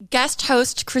Relations. Guest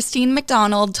host Christine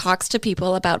McDonald talks to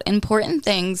people about important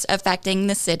things affecting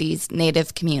the city's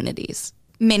Native communities.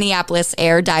 Minneapolis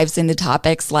AIR dives into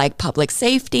topics like public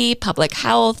safety, public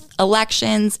health,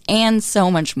 elections, and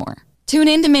so much more. Tune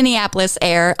in to Minneapolis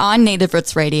AIR on Native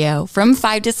Roots Radio from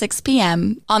 5 to 6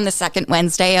 p.m. on the second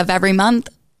Wednesday of every month,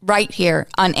 right here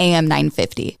on AM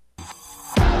 950.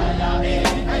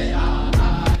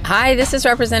 Hi, this is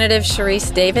Representative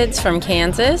Sharice Davids from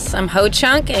Kansas. I'm Ho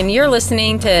Chunk, and you're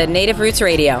listening to Native Roots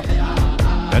Radio.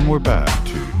 And we're back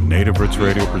to Native Roots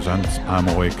Radio presents I'm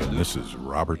Awaken. This is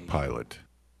Robert Pilot.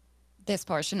 This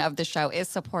portion of the show is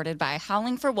supported by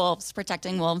Howling for Wolves,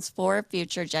 protecting wolves for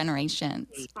future generations.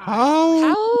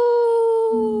 How?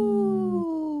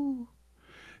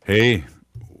 Hey,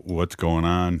 what's going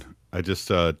on? I just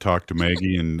talked to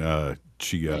Maggie, and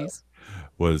she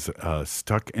was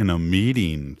stuck in a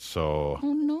meeting. So,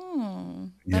 oh no,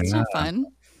 that's not fun.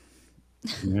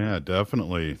 Yeah,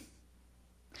 definitely.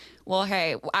 Well,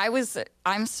 hey,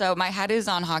 my head is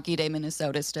on Hockey Day,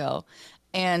 Minnesota still.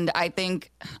 And I think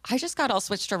I just got all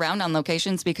switched around on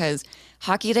locations because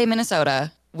Hockey Day,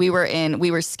 Minnesota, we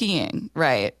were skiing,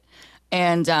 right?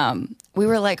 And we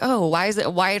were like, oh, why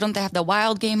don't they have the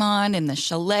wild game on in the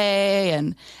chalet?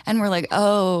 And we're like,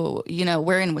 oh,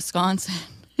 we're in Wisconsin.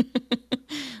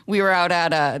 We were out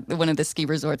at one of the ski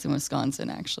resorts in Wisconsin,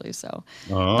 actually. So,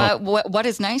 But what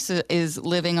is nice is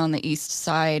living on the east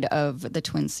side of the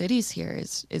Twin Cities here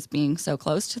is being so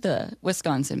close to the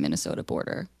Wisconsin-Minnesota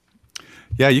border.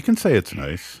 Yeah, you can say it's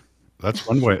nice. That's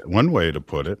one way to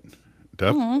put it.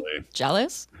 Definitely.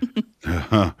 Jealous?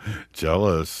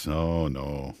 Jealous. Oh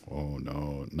no,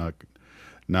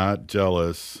 not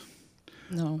jealous.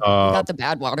 No, got the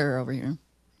bad water over here.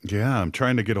 Yeah, I'm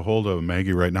trying to get a hold of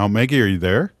Maggie right now. Maggie, are you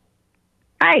there?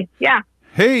 Hi, yeah.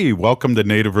 Hey, welcome to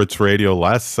Native Roots Radio,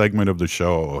 last segment of the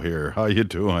show here. How you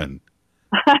doing?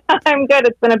 I'm good.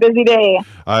 It's been a busy day.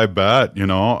 I bet,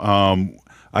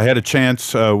 I had a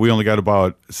chance. We only got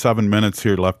about 7 minutes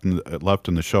here left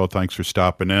in the show. Thanks for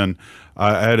stopping in.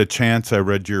 I had a chance. I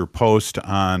read your post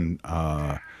on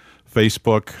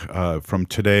Facebook from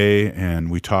today, and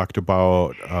we talked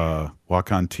about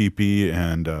Wakan Tipi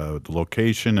and the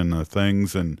location and the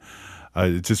things. And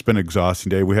it's just been an exhausting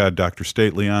day. We had Dr.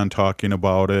 Stately on talking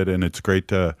about it, and it's great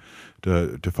to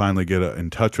finally get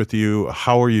in touch with you.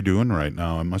 How are you doing right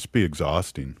now? It must be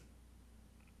exhausting.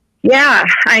 Yeah,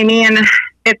 I mean,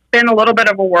 it's been a little bit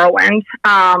of a whirlwind,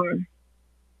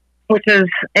 which is,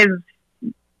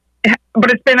 but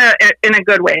it's been in a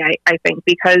good way, I think,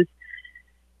 because,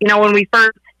 when we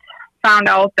first found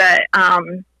out that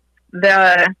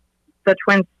the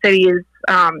Twin Cities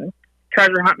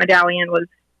treasure hunt medallion was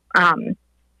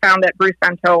found at Bruce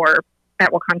Bento or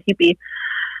at Wakan Tipi,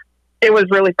 it was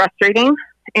really frustrating.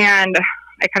 And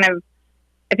I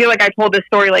feel like I told this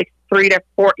story like 3 to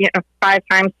 4, 5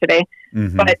 times today,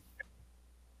 but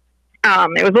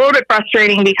it was a little bit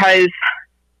frustrating because,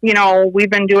 we've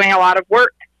been doing a lot of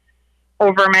work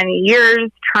over many years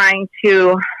trying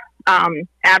to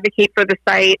advocate for the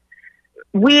site.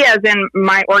 We as in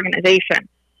my organization,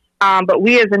 but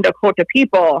we as in Dakota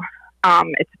people,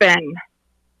 it's been,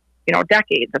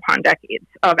 decades upon decades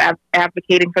of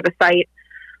advocating for the site,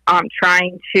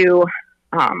 trying to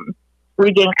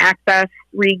regain access,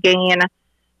 regain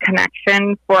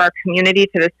connection for our community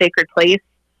to the sacred place.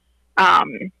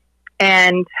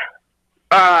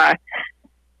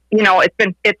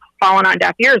 It's fallen on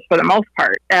deaf ears for the most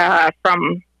part,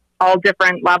 from all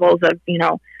different levels of,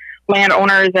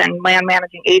 landowners and land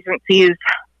managing agencies.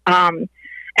 And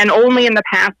only in the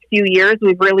past few years,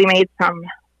 we've really made some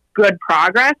good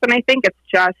progress. And I think it's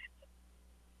just,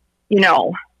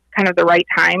 kind of the right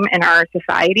time in our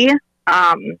society,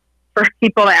 for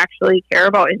people to actually care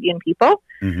about Indian people,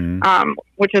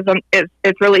 which is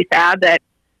it's really sad that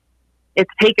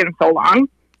it's taken so long.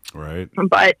 Right.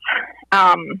 But,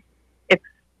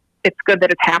 it's good that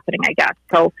it's happening, I guess.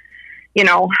 So,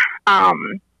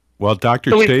 well, Dr.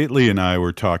 Stately and I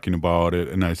were talking about it,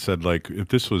 and I said, like, if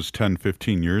this was 10,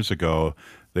 15 years ago,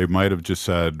 they might have just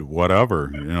said,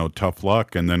 whatever, tough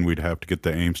luck, and then we'd have to get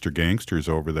the Aimster gangsters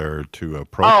over there to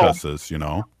protest this,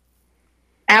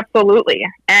 Absolutely.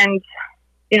 And,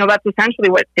 that's essentially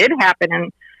what did happen.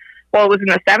 And, it was in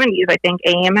the 70s, I think,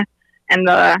 AIM and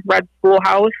the Red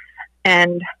Schoolhouse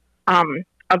and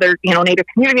other, Native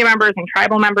community members and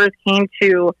tribal members came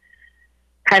to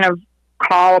kind of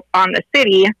call on the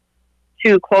city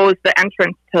to close the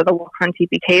entrance to the Wakan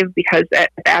Tipi cave, because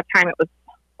at that time it was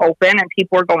open and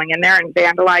people were going in there and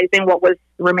vandalizing what was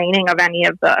remaining of any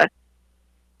of the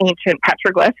ancient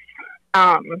petroglyphs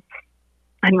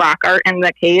and rock art in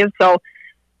the cave. So,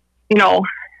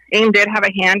 AIM did have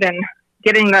a hand in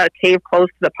getting the cave closed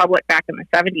to the public back in the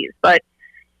 70s. But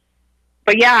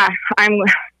yeah, I'm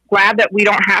glad that we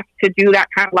don't have to do that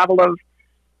kind of level of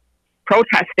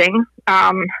protesting,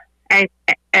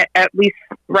 at least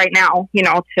right now,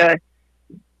 to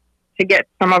get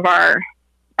some of our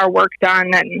work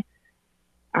done and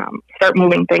start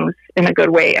moving things in a good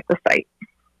way at the site.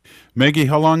 Maggie,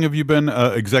 how long have you been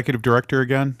executive director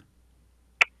again?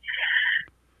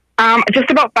 Just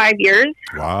about 5 years.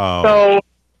 Wow. So,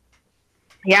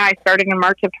 yeah, I started in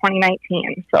March of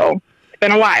 2019, so it's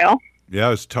been a while. Yeah, I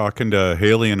was talking to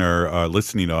Haley and our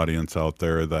listening audience out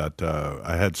there that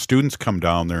I had students come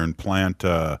down there and plant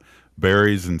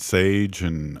berries and sage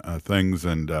and things,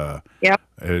 and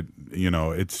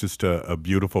it's just a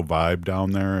beautiful vibe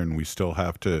down there, and we still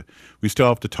have to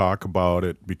talk about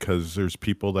it because there's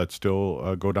people that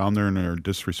still go down there and are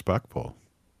disrespectful.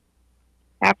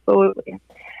 Absolutely.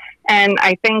 And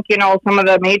I think, some of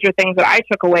the major things that I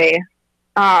took away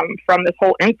from this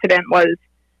whole incident was,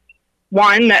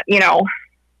 one, that,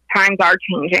 times are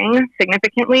changing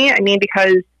significantly. I mean,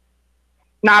 because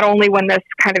not only when this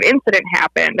kind of incident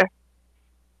happened,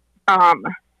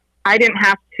 I didn't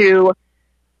have to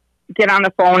get on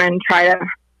the phone and try to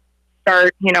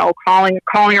start,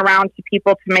 calling around to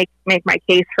people to make my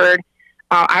case heard.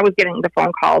 I was getting the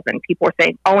phone calls and people were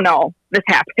saying, "Oh no, this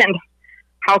happened.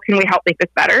 How can we help make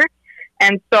this better?"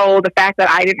 And so the fact that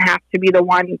I didn't have to be the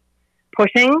one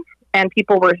pushing and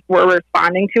people were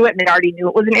responding to it and they already knew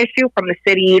it was an issue from the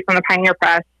city, from the Pioneer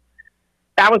Press,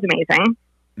 that was amazing.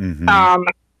 Mm-hmm.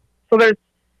 So there's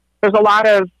a lot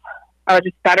of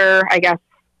just better, I guess,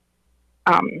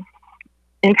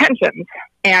 intentions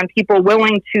and people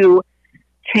willing to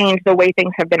change the way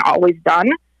things have been always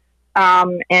done.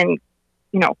 And,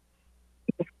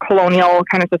 this colonial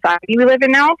kind of society we live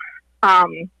in now.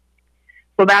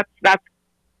 So that's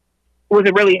was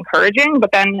really encouraging.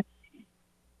 But then,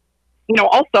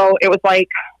 also it was like,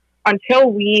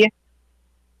 until we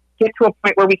get to a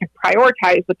point where we can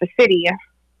prioritize with the city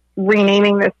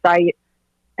renaming this site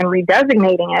and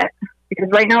redesignating it, because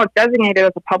right now it's designated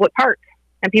as a public park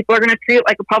and people are going to treat it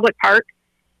like a public park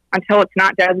until it's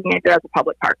not designated as a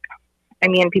public park. I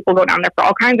mean, people go down there for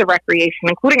all kinds of recreation,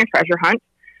 including a treasure hunt,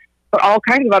 but all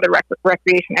kinds of other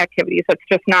recreation activities. So it's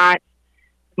just not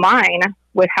mine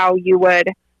with how you would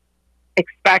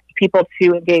expect people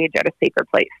to engage at a sacred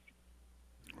place.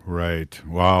 Right.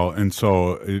 Wow. And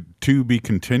so to be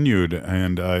continued.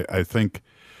 And I think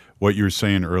what you were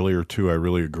saying earlier, too, I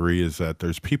really agree, is that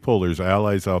there's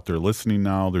allies out there listening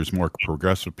now. There's more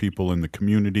progressive people in the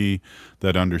community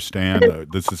that understand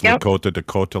this is Lakota,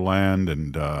 Dakota land,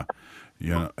 and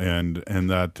and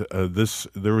that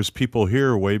there was people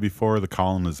here way before the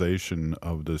colonization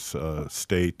of this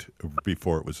state,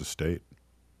 before it was a state.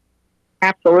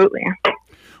 Absolutely.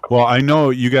 Well, I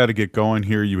know you got to get going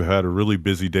here. You had a really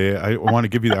busy day. I want to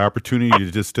give you the opportunity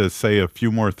to just say a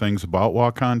few more things about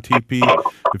Wakan Tipi,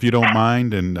 if you don't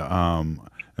mind, and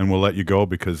we'll let you go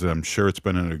because I'm sure it's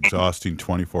been an exhausting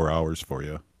 24 hours for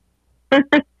you.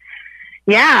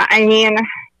 Yeah, I mean,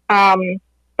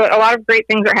 but a lot of great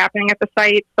things are happening at the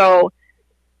site. So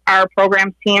our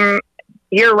programs team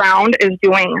year-round is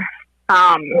doing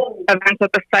events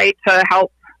at the site to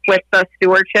help with the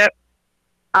stewardship.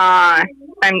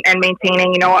 And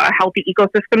maintaining, a healthy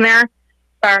ecosystem there.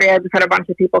 Sorry, I just had a bunch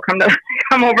of people come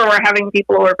over. We're having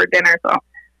people over for dinner, so.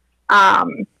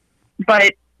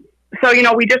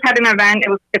 We just had an event.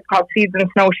 It's called Seeds and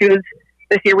Snowshoes.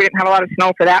 This year we didn't have a lot of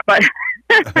snow for that, but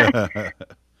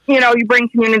you bring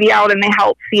community out and they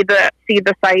help seed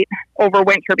the site over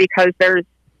winter because there's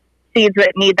seeds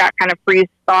that need that kind of freeze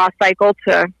thaw cycle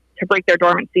to break their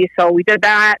dormancy. So we did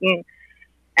that,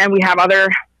 and we have other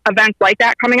events like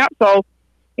that coming up. So,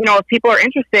 if people are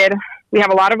interested, we have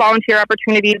a lot of volunteer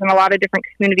opportunities and a lot of different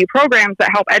community programs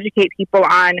that help educate people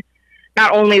on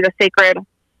not only the sacred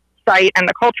site and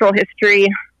the cultural history,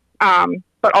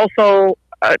 but also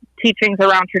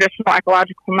traditional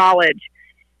ecological knowledge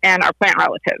and our plant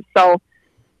relatives. So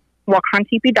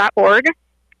wakantipi.org,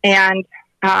 and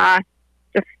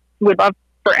just would love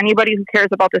for anybody who cares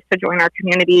about this to join our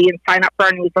community and sign up for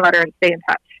our newsletter and stay in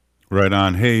touch. Right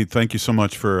on. Hey, thank you so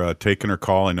much for taking our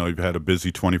call. I know you've had a busy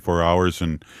 24 hours,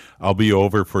 and I'll be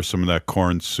over for some of that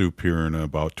corn soup here in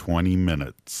about 20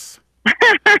 minutes.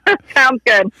 Sounds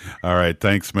good. All right.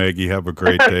 Thanks, Maggie. Have a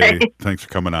great day. Thanks for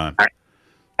coming on. All right.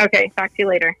 Okay. Talk to you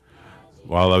later.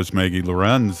 Well, that was Maggie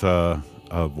Lorenz of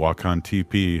Wakan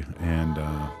Tipi, and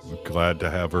we're glad to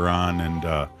have her on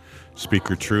and speak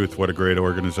her truth. What a great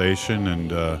organization,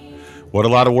 and what a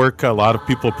lot of work a lot of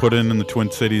people put in the Twin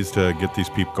Cities to get these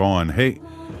people going. Hey,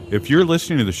 if you're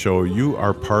listening to the show, you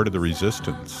are part of the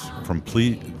resistance from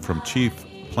Chief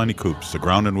Plentycoops, the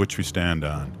ground in which we stand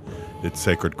on. It's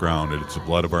sacred ground, and it's the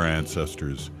blood of our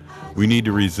ancestors. We need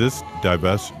to resist,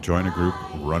 divest, join a group,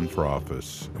 run for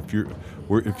office.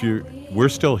 We're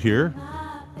still here.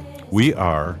 We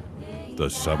are the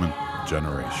 7th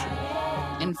generation.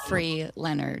 And free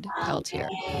Leonard Peltier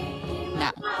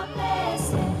now.